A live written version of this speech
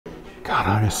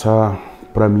Caralho, essa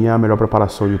pra mim a melhor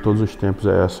preparação de todos os tempos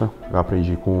é essa. Eu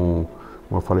aprendi como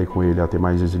eu falei com ele, a ter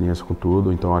mais resiliência com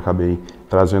tudo, então eu acabei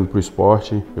trazendo pro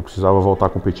esporte. Eu precisava voltar a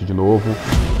competir de novo.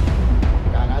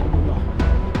 Caralho, Brunão.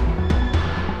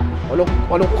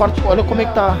 Olha o corte, olha como é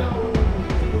que tá.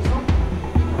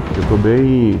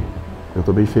 Eu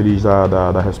tô bem feliz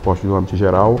da resposta do âmbito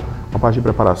geral. Com a parte de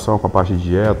preparação, com a parte de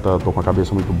dieta, tô com a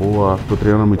cabeça muito boa, tô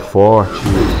treinando muito forte.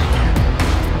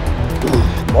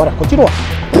 Bora, continua.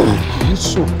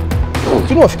 Isso.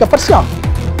 Continua, fica parcial.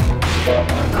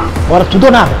 Bora, tudo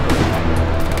ou nada.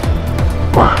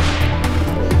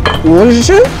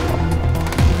 Hoje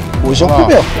é o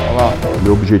primeiro.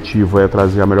 Meu objetivo é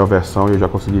trazer a melhor versão e eu já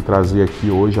consegui trazer aqui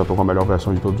hoje, já tô com a melhor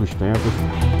versão de todos os tempos.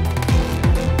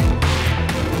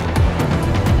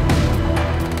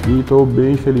 E estou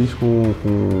bem feliz com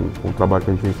o trabalho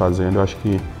que a gente vem fazendo. Eu acho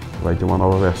que vai ter uma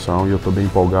nova versão e eu estou bem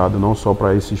empolgado, não só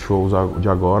para esses shows de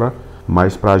agora,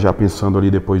 mas para já pensando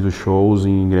ali depois dos shows,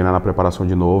 em engrenar na preparação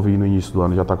de novo e no início do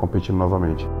ano já estar competindo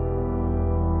novamente.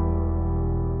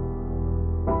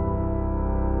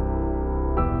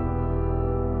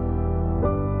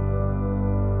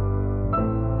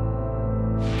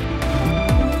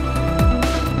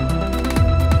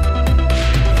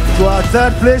 To our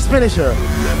third place finisher,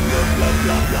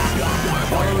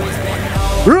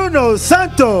 Bruno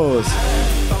Santos.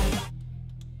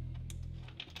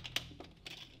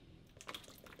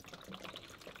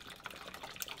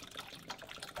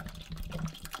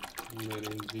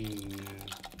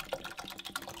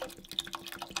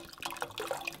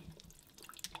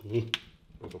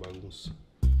 Pouca bagunça.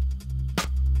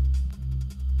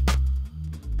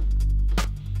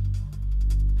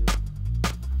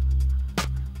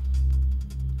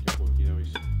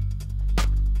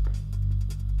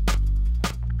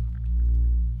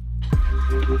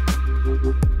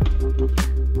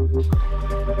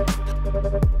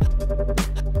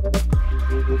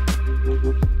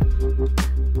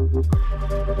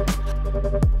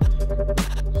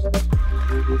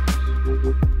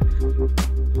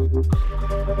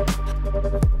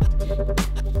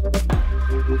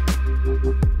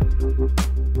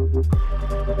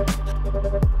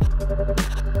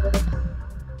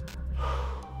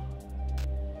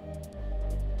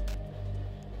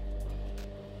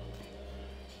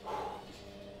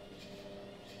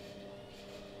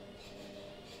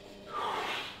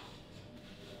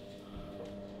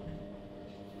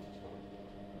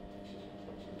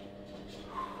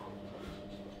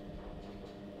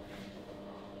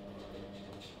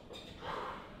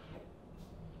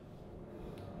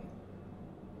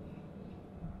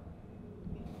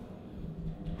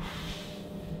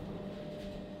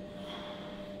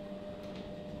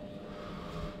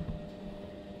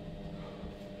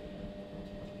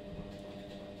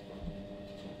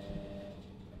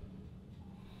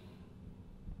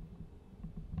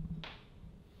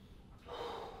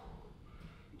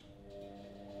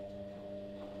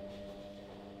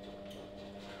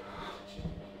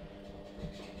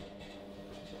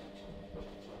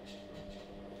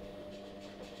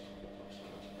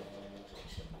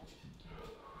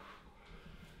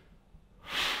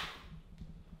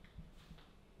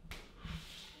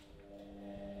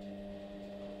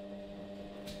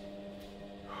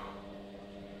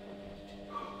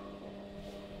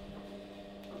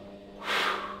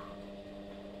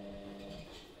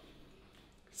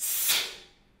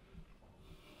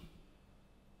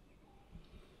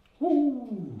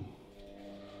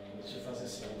 Você faz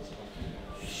assim,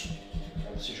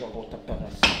 aí você joga outra perna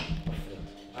assim pra frente.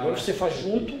 Primeiro você faz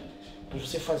junto, depois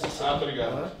você faz assim. Ah, tô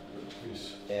ligado.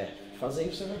 Isso. É, faz aí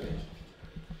você vai ver.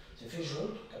 Você fez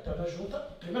junto, com a perna junta,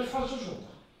 primeiro faz o junta.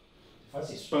 Faz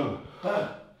isso. Pam.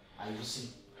 Pam. Aí você.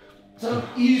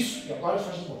 Isso! E agora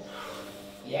faz de novo.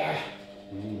 Yeah!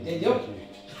 Entendeu?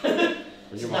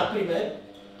 Você dá primeiro,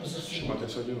 depois você chama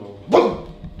atenção de novo. Bum!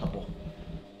 Acabou.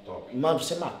 Top. Mano,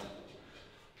 você mata.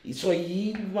 Isso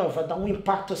aí, mano, vai dar um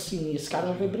impacto assim. Esse cara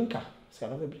não vai brincar. Esse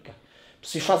cara não vai brincar.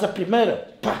 Você faz a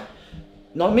primeira, pá.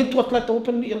 Normalmente o atleta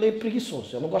open, ele é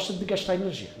preguiçoso. Ele não gosta de gastar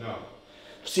energia. Não.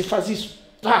 Você faz isso,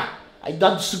 tá. Aí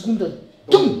dá de segunda,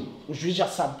 tum. O juiz já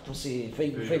sabe que você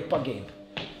veio para game.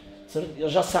 Ele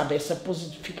já sabe, essa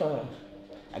pose fica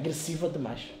agressiva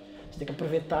demais. Você tem que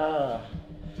aproveitar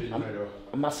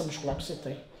a massa muscular que você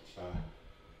tem.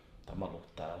 Tá maluco,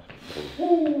 tá.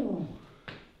 O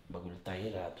bagulho tá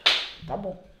irado. Tá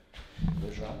bom.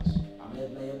 2 rounds.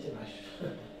 Amanhã tem mais.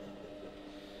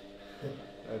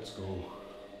 Let's go.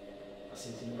 Tá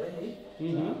sentindo bem aí?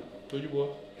 Uhum. Tô de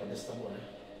boa. A cabeça tá boa, né?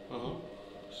 Aham.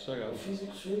 Sossegado. O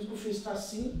físico tá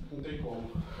assim. Não tem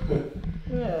como.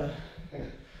 É.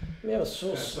 Meu,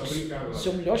 sou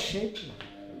seu melhor shape,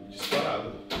 mano.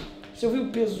 Disparado. Você ouviu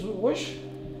o peso hoje?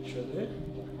 Deixa eu ver.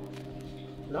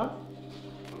 Não?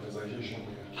 Mas é jejum.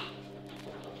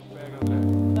 Pega,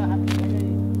 Tá rápido, pega aí.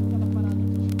 Aquela parada.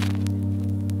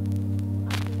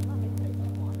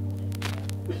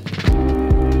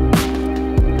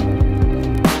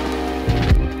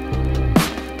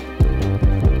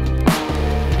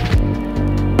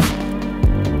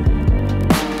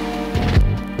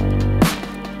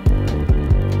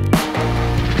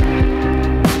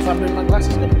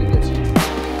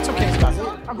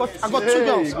 I got two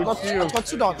girls. I got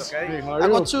two dogs. Okay. I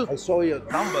got two. I saw your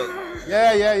number.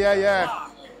 Yeah.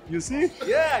 You see?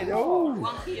 Yeah, I know.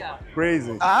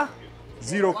 Crazy.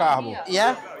 Zero carbo.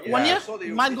 Yeah? 1 year?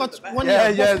 Mine got 1 year.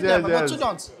 Yeah, Both of them. I got yes. two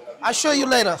dogs. I'll show you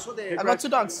later. I got two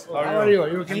dogs. How are you?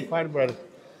 You can fine, brother.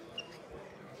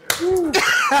 You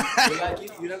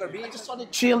never been? I just want to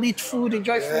chill, eat food,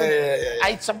 enjoy food. Yeah.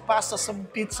 I eat some pasta, some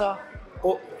pizza.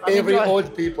 Oh, I every enjoy.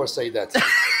 old people say that.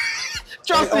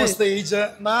 Trust On me. stage,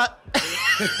 Man.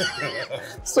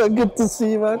 So good to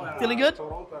see you, man. Feeling good?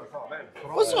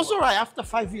 Was alright after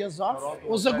 5 years off. It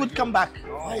was a good comeback.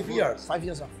 5 years. 5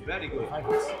 years off. Very good. 5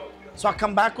 years. So I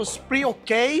come back was pretty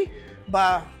okay,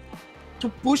 but to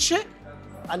push it,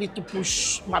 I need to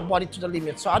push my body to the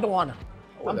limit. So I don't wanna.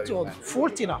 I'm too old.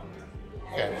 40 now.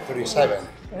 Okay, 37.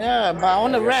 Yeah, but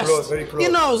on the rest. close, very close.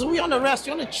 You know, we on the rest.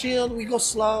 You want to chill. We go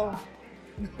slow.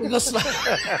 We go slow.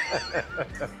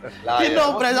 You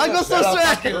know, Brad, I go so slow.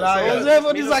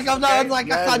 Everybody's like, I'm not, I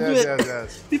can't do it.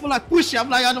 Yes. People like push it. I'm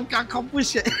like, I can't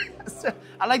push it.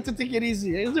 I like to take it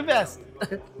easy. It's the best.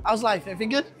 How's life? Everything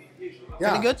good? Yeah,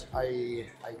 Feeling good? I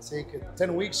take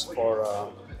 10 weeks for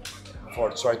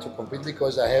try to compete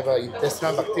because I have an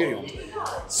intestinal bacterium.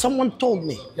 Someone told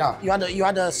me. Yeah. You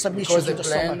had a submission Because to the the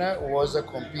plan stomach. was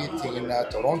compete in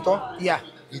Toronto, Yeah.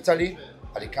 Italy,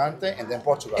 Alicante, and then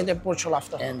Portugal. And then Portugal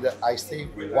after. And I stayed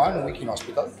 1 week in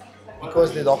hospital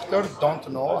because the doctor don't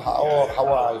know how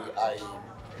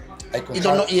I control. You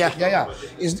don't know, yeah. Yeah.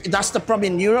 That's the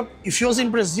problem in Europe. If you was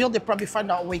in Brazil, they probably find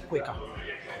out way quicker.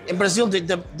 In Brazil,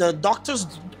 the doctors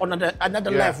on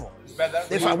another level.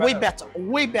 They find way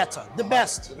better, the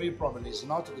best. The real problem is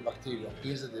not the bacteria,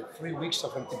 is the 3 weeks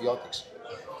of antibiotics.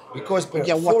 Because per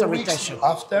Yeah, 4 water weeks retention.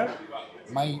 after,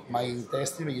 my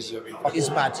intestine is It's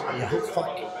bad, yeah.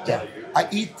 Yeah. I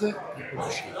eat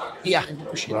Yeah.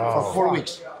 for 4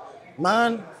 weeks.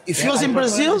 Man, if you was in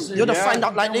Brazil, you'd have find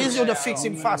out like this, you'd have fix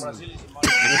him fast.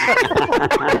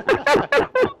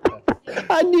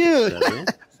 I knew.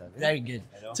 Very good.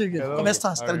 Too good. ¿Cómo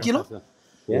estás? ¿Tranquilo?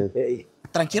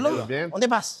 ¿Tranquilo? ¿Dónde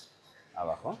vas?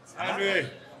 Abajo.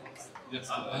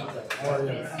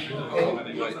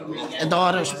 É da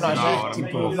hora os projetos,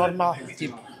 tipo, normal,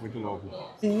 tipo. Muito novo.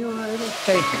 Ok.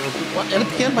 Ele é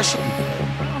pequeno, baixinho.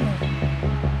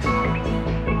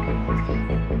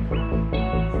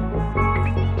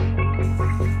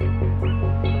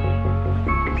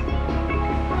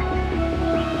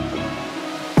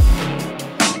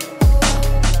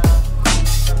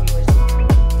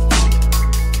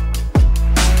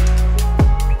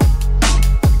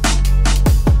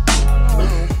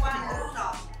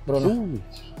 Bruno.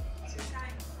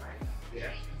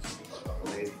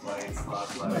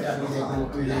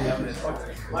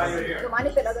 Domani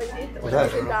per la dritto,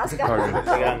 in tasca.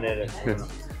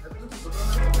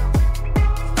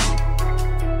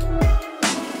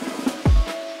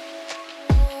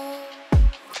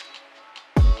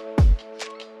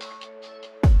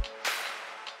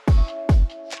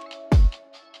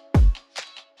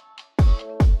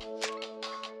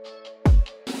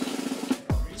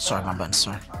 Sorry, my bad,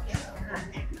 sorry.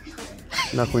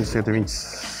 Dá com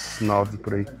 129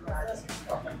 por aí.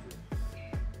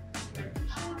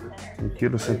 1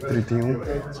 kg, 131.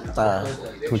 Tá.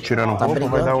 Tô tirando Tá roupa, vai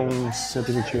brigando? dar uns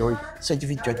 128.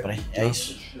 128 por aí. É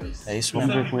isso. É isso Vamos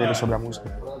mesmo. ver com ele sobre a música.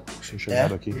 Deixa eu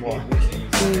chegar aqui.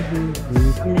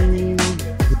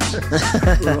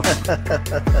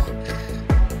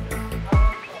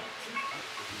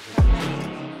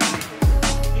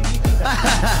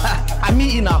 A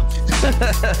mim não.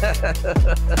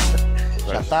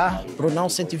 Já tá. Brunão,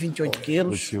 128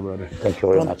 quilos.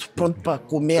 Pronto pra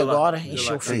comer agora,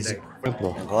 encher o físico.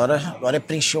 Agora é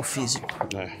pra encher o físico.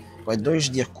 Vai 2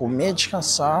 dias comer,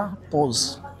 descansar,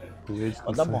 pose.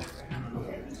 Vai dar bom.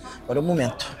 Agora é o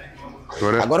momento.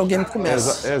 Agora o game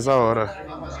começa. É essa hora.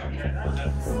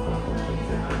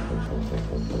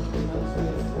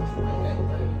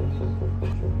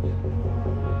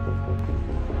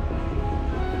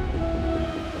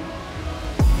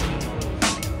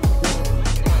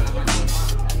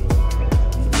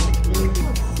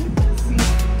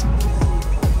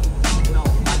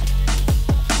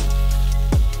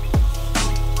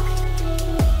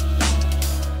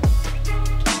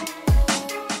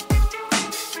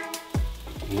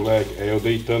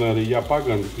 deitando ali e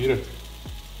apagando, vira?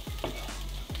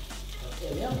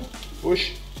 É mesmo?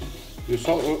 Oxe,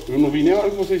 eu não vi nem a hora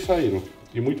que vocês saíram.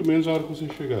 E muito menos a hora que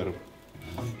vocês chegaram.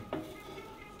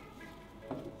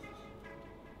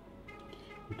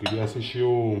 Eu queria assistir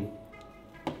o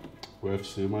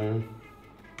UFC, mas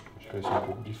acho que vai ser um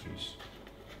pouco difícil.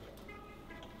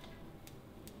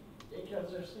 E que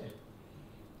horas vai ser?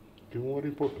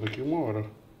 Daqui uma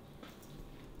hora.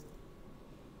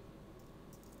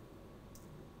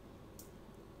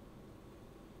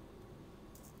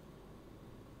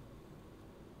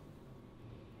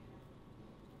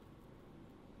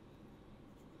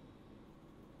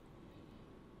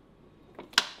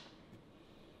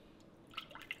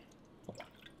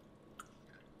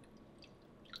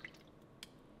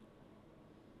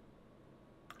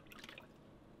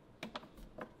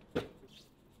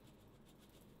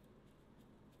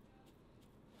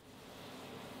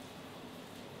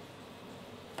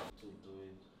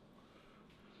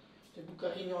 Teve um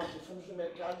carrinho ontem, fomos no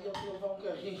mercado e ele foi levar um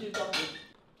carrinho e tal.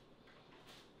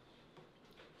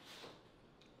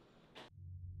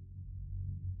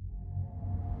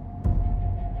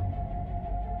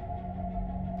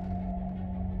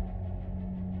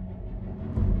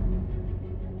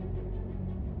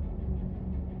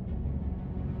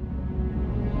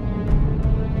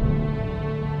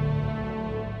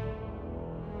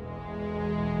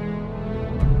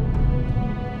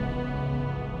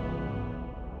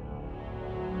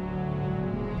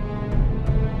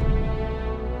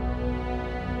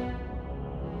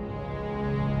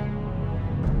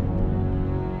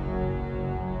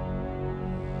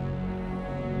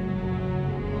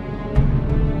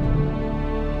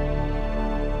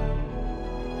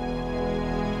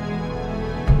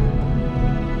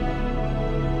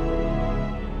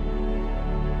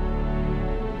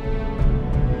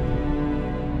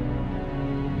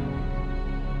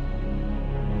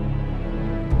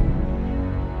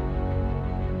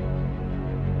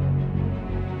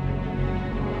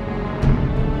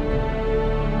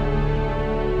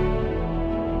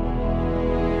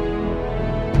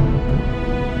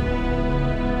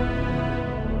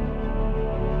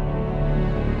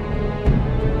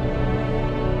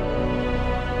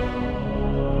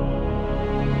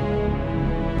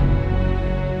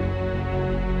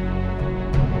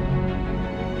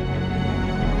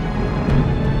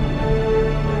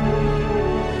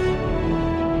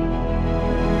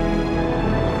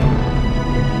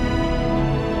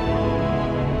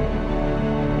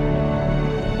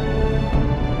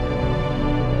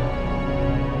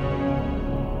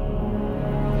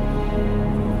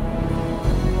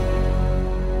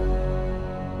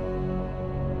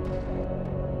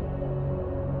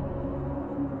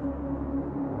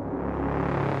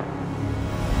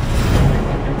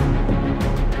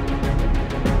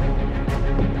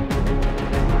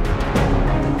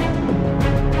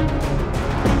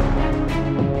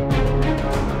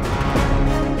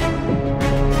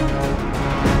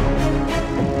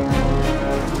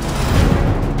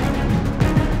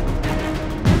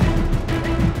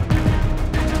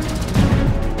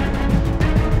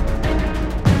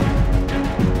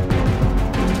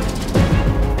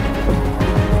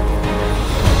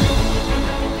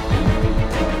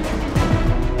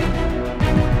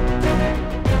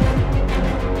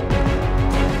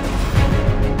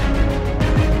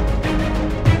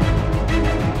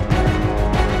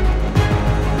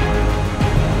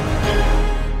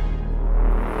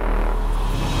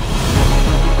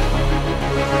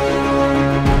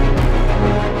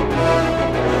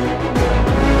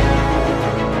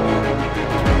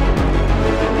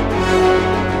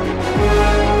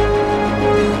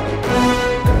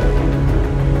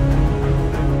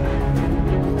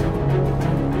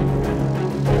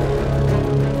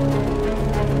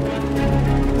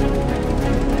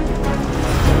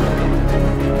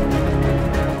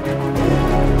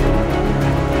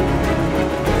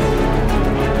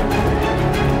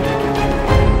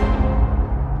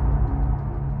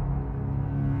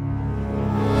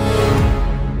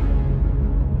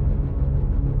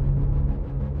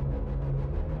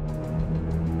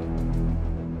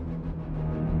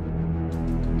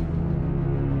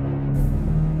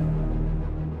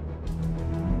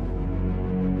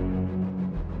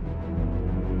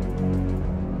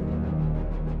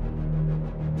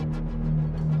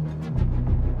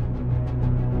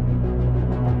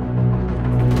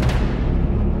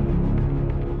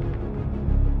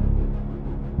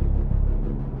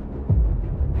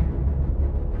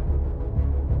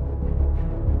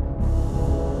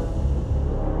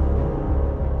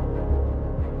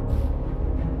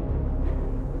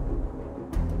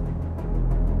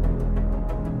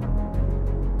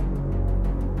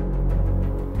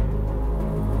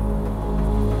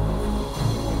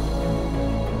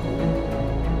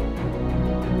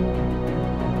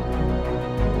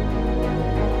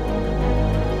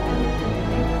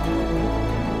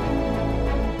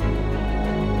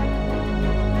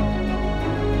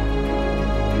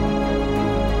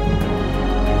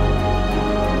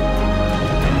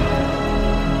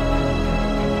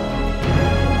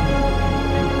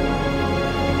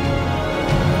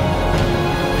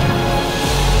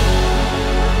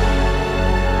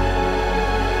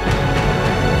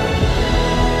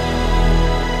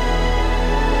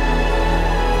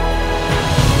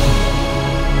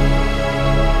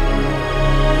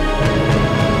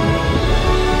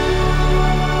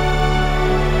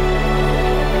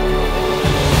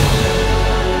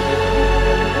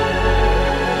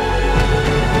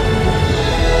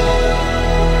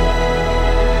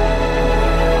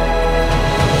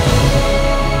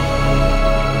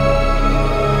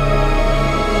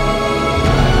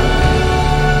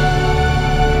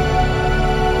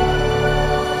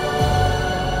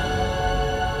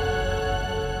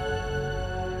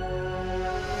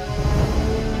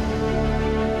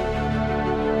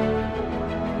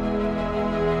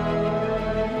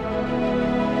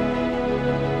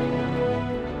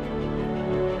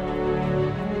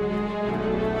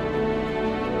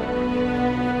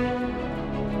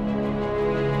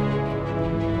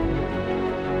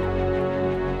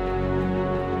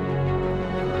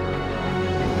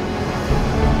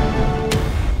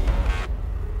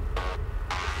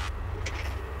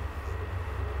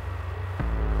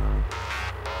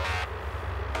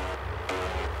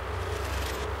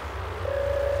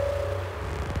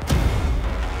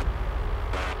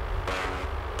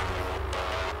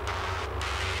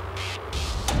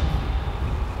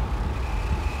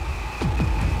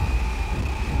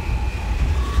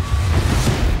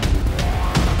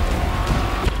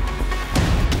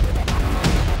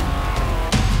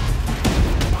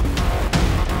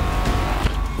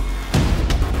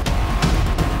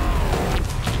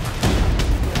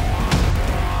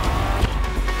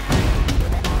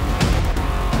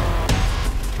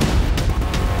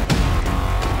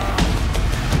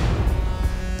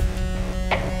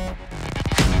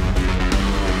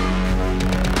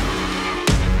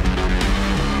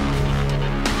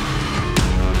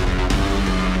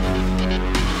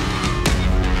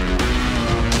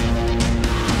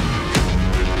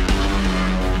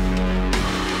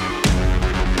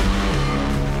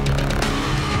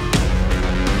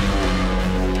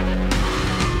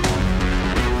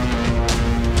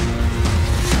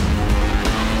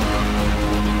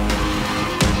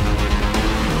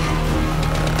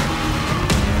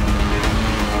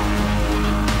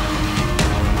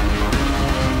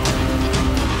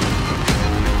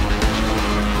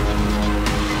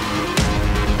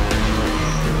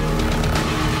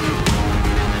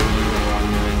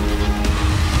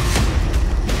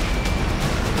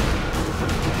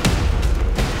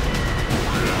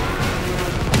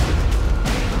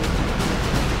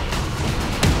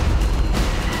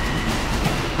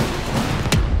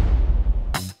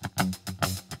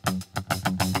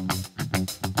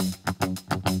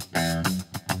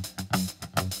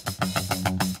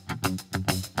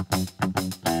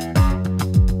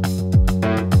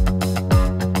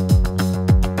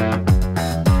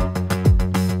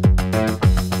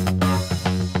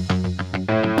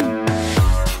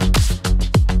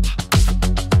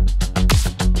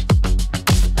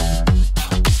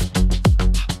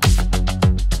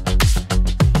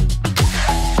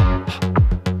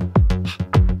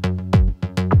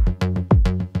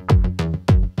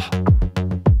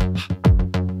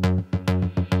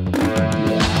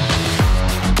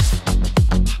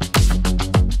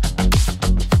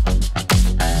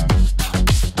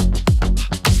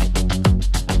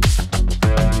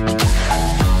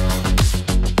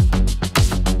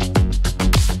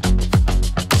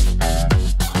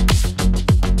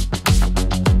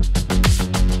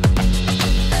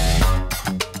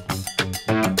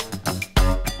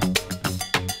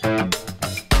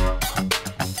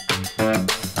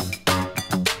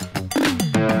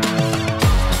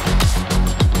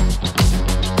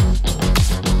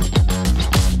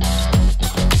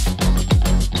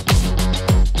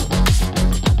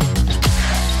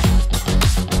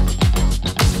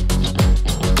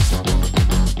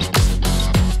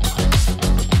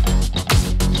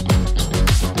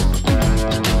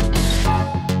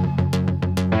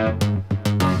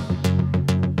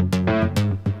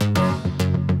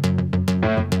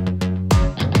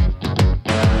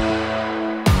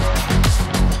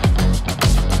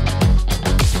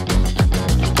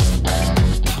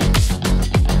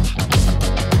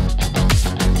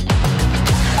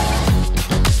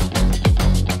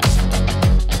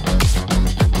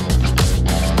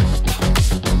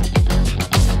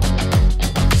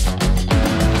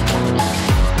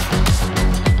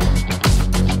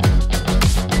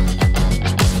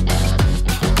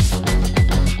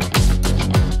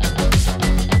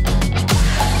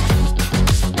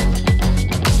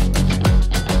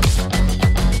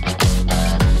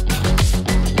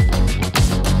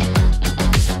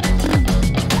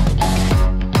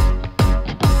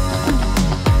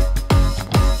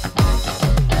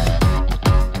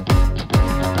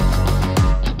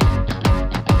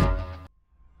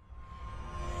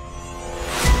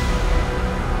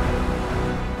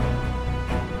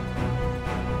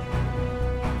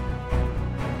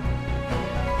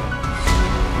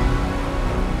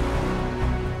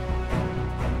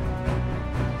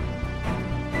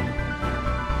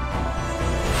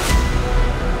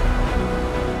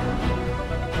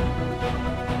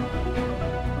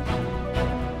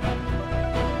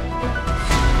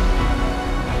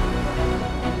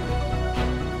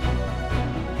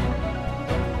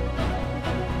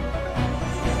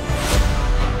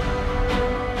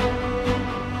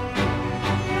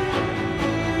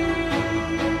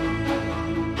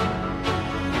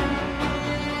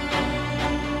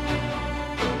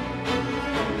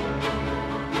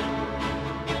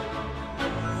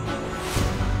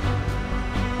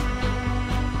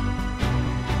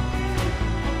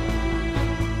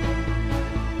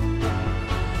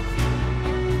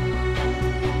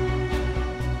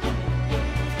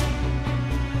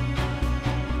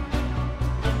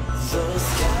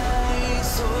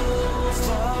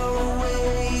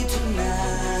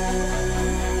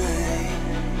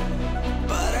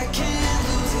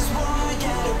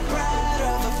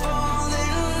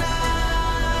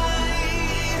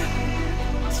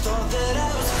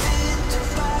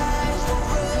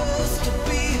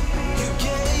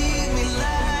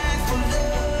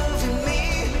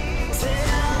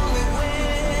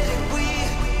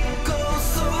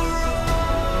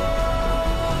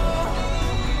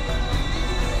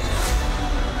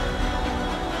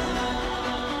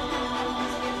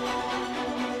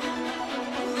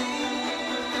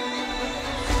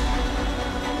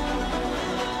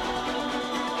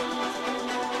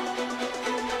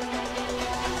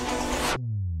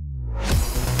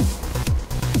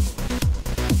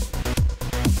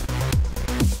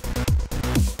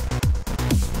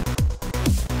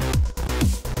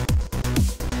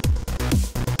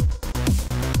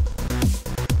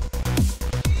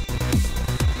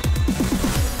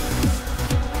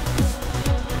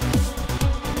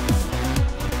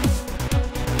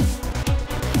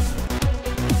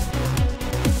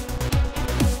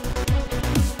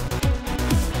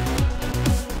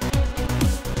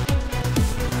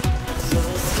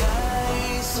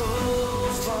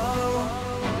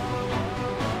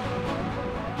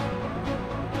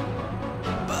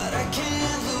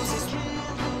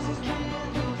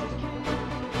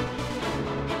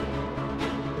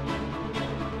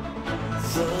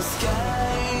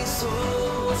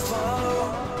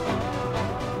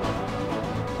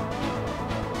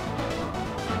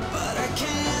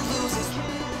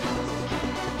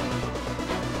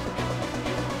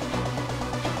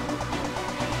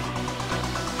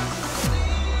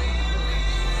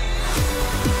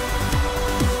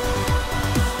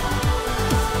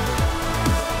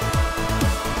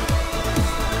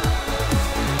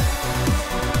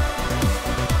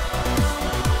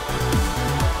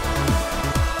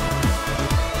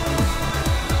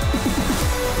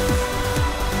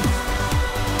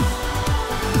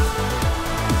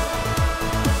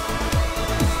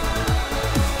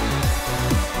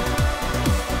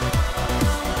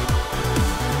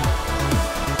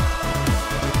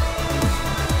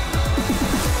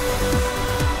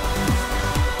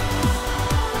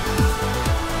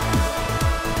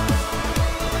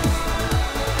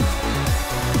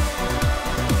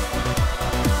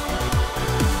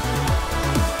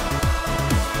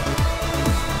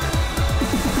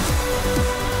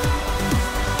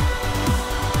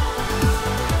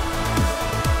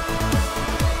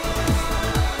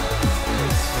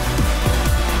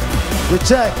 The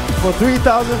check for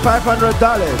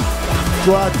 $3,500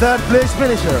 to our third place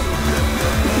finisher,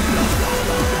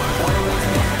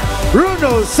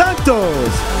 Bruno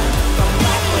Santos.